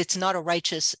 because it's not a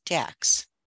righteous tax.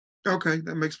 Okay,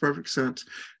 that makes perfect sense.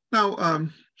 Now,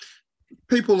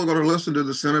 people are going to listen to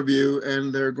this interview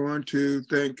and they're going to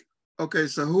think, okay,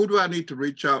 so who do I need to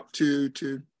reach out to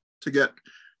get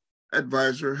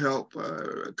advisor help,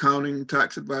 accounting,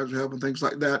 tax advisor help, and things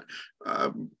like that?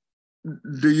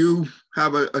 Do you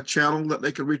have a channel that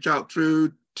they can reach out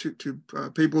through to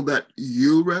people that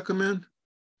you recommend?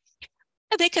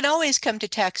 They can always come to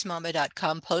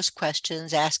taxmama.com, post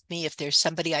questions, ask me if there's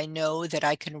somebody I know that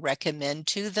I can recommend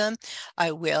to them.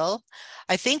 I will.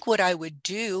 I think what I would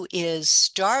do is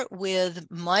start with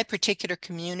my particular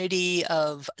community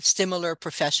of similar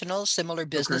professionals, similar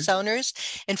business owners,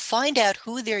 and find out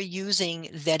who they're using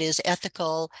that is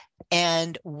ethical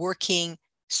and working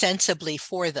sensibly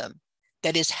for them.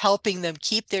 That is helping them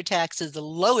keep their taxes the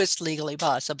lowest legally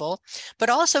possible, but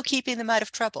also keeping them out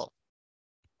of trouble.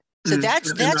 So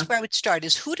that's where I would start.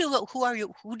 Is who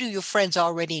do your friends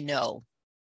already know?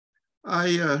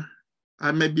 I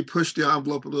maybe pushed the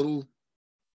envelope a little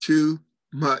too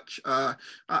much.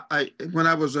 When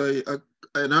I was an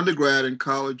undergrad in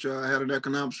college, I had an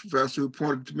economics professor who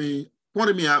pointed me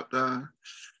out,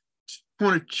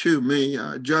 pointed to me,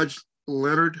 Judge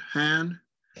Leonard Hand,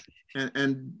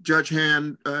 and Judge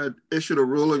Hand issued a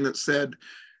ruling that said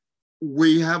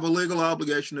we have a legal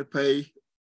obligation to pay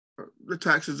the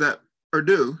taxes that are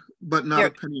due, but not a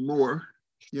penny more.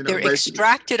 They're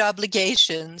extracted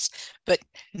obligations, but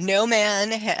no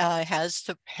man has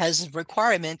the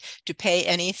requirement to pay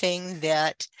anything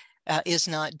that is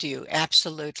not due.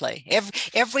 Absolutely.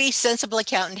 Every sensible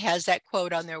accountant has that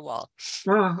quote on their wall.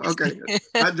 Oh, okay.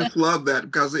 I just love that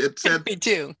because it said, Me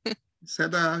too.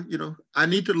 Said, I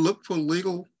need to look for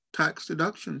legal tax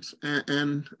deductions,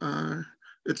 and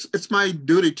it's my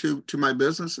duty to my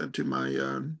business and to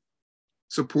my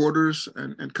supporters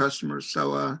and customers.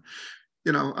 So,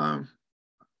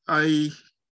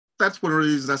 that's one of the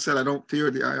reasons I said I don't fear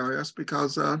the IRS,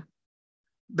 because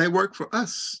they work for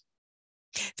us.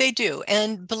 They do.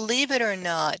 And believe it or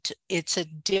not, it's a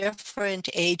different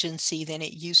agency than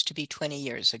it used to be 20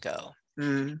 years ago.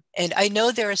 Mm. And I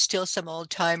know there are still some old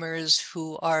timers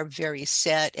who are very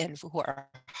set and who are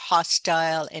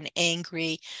hostile and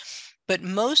angry. But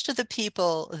most of the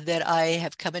people that I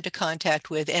have come into contact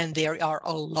with, and there are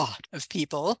a lot of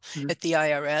people at the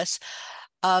IRS,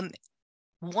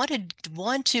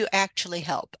 want to actually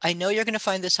help. I know you're going to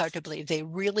find this hard to believe. They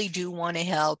really do want to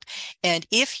help. And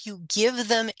if you give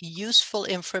them useful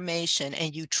information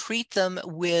and you treat them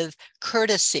with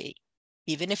courtesy,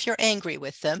 even if you're angry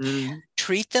with them,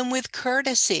 treat them with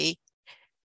courtesy,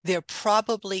 they're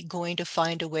probably going to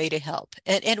find a way to help.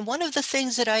 And one of the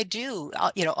things that I do,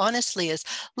 honestly, is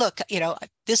look,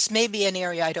 this may be an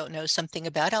area I don't know something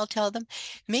about. I'll tell them,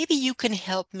 maybe you can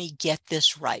help me get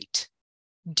this right.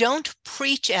 Don't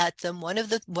preach at them. One of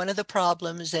the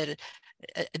problems that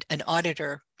an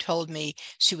auditor told me,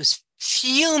 she was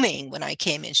fuming when I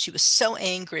came in. She was so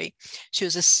angry. She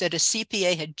said a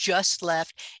CPA had just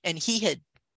left and he had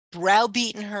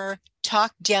browbeaten her,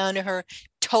 talked down to her,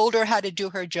 told her how to do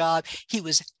her job. He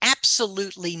was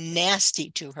absolutely nasty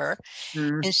to her.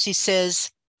 And she says,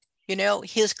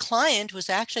 his client was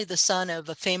actually the son of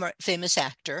a famous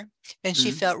actor. And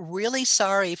she felt really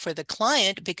sorry for the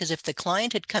client, because if the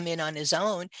client had come in on his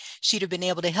own, she'd have been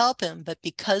able to help him. But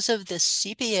because of the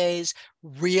CPA's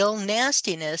real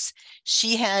nastiness,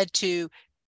 she had to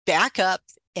back up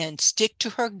and stick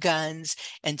to her guns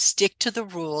and stick to the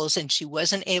rules, and she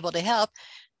wasn't able to help.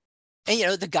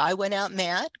 And, the guy went out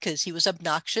mad because he was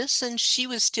obnoxious, and she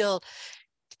was still,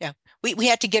 we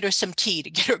had to get her some tea to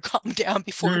get her calmed down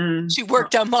before she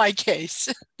worked on my case.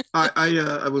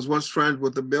 I was once friends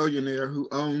with a billionaire who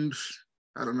owned,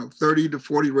 30 to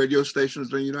 40 radio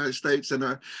stations in the United States.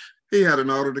 And he had an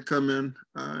auditor come in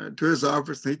to his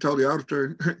office, and he told the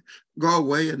auditor, go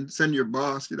away and send your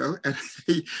boss, and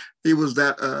he was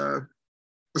that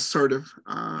assertive.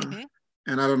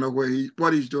 And I don't know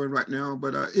what he's doing right now,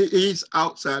 but he's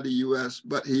outside the U.S.,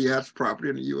 but he has property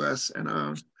in the U.S.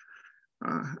 And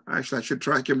actually, I should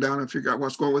track him down and figure out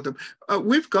what's going with him.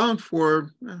 We've gone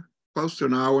for close to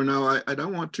an hour now. I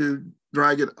don't want to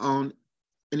drag it on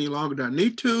any longer than I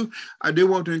need to. I do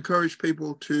want to encourage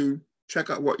people to check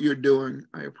out what you're doing.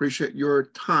 I appreciate your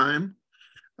time.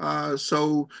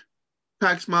 So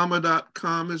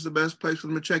taxmama.com is the best place for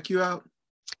them to check you out.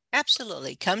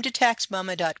 Absolutely. Come to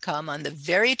taxmama.com. On the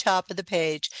very top of the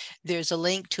page, there's a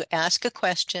link to ask a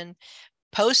question.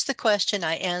 Post the question.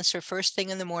 I answer first thing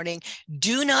in the morning.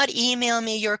 Do not email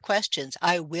me your questions.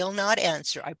 I will not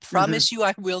answer. I promise you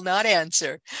I will not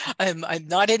answer. I'm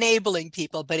not enabling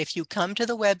people, but if you come to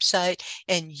the website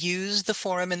and use the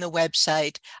forum in the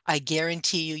website, I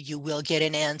guarantee you will get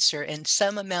an answer and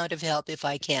some amount of help if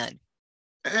I can.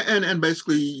 And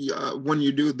basically, when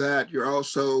you do that, you're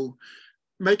also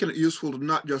making it useful to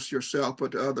not just yourself,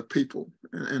 but to other people.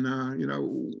 And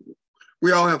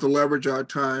we all have to leverage our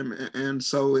time. And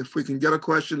so if we can get a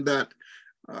question that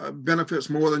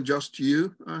benefits more than just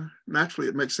you, naturally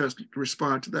it makes sense to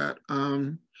respond to that.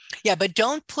 Yeah, but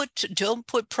don't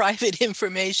put private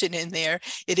information in there.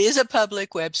 It is a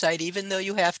public website, even though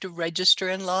you have to register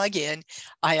and log in.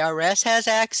 IRS has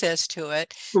access to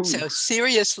it. Ooh. So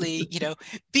seriously,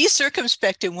 be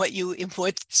circumspect in what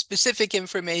specific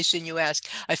information you ask.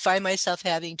 I find myself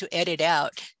having to edit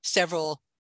out several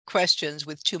questions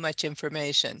with too much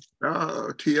information. Oh,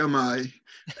 TMI.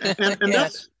 And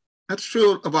Yes. that's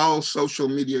true of all social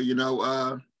media.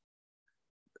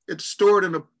 It's stored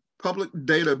in a public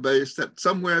database that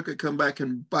somewhere could come back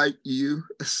and bite you.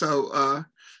 So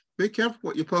be careful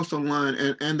what you post online.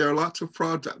 And there are lots of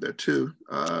frauds out there too.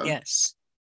 Yes.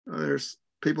 There's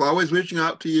people always reaching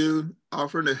out to you,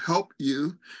 offering to help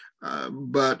you,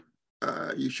 but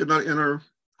you should not enter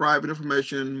private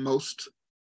information in most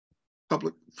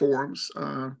public forums.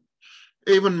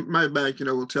 Even my bank,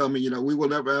 will tell me, we will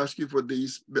never ask you for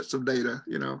these bits of data,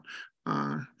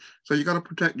 so you got to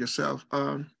protect yourself.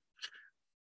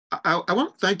 I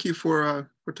want to thank you for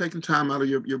taking time out of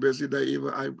your busy day,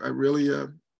 Eva. I really I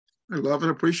love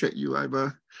and appreciate you. I've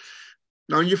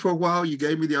known you for a while. You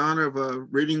gave me the honor of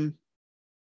reading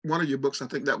one of your books. I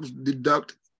think that was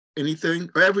Deduct Anything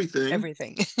or Everything.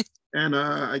 Everything. And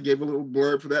I gave a little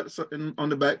blurb for that on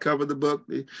the back cover of the book.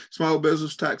 The Small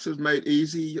Business Taxes Made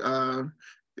Easy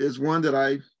is one that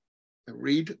I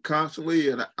read constantly,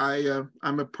 and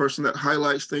I'm a person that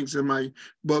highlights things in my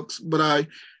books, but I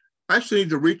actually need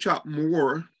to reach out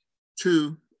more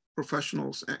to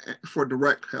professionals for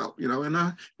direct help,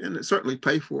 and certainly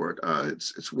pay for it.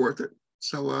 It's worth it.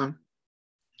 So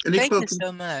thank you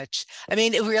so much. I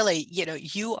mean, really,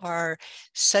 you are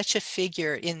such a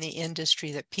figure in the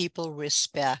industry that people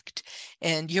respect,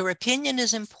 and your opinion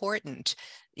is important,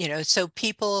 so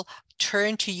people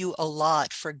turn to you a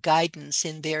lot for guidance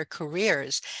in their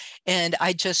careers. And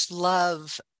I just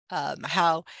love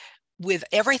how, with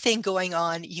everything going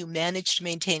on, you manage to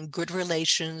maintain good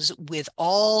relations with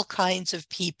all kinds of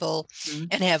people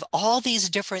and have all these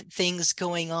different things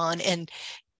going on, and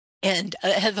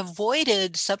have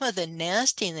avoided some of the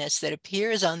nastiness that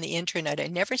appears on the internet. I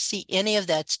never see any of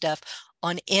that stuff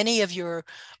on any of your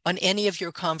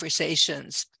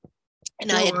conversations.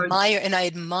 And I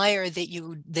admire that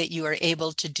you are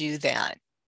able to do that.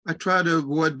 I try to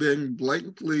avoid being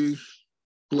blatantly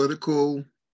political,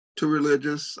 too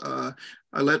religious. I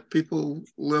let people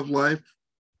live life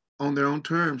on their own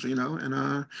terms, and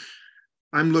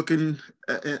I'm looking,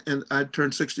 and I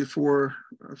turned 64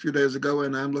 a few days ago,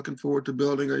 and I'm looking forward to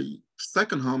building a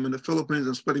second home in the Philippines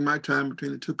and splitting my time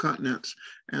between the two continents.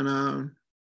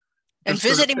 And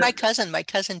visiting my cousin. My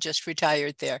cousin just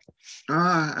retired there.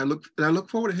 I look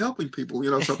forward to helping people,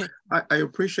 so I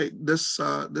appreciate this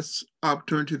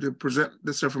opportunity to present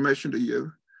this information to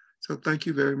you. So thank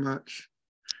you very much.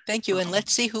 Thank you. And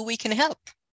let's see who we can help.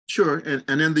 Sure. And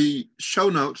in the show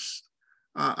notes,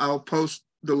 I'll post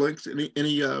the links to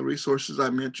any resources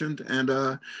I mentioned.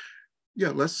 And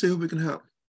let's see who we can help.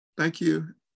 Thank you,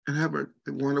 and have a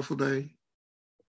wonderful day.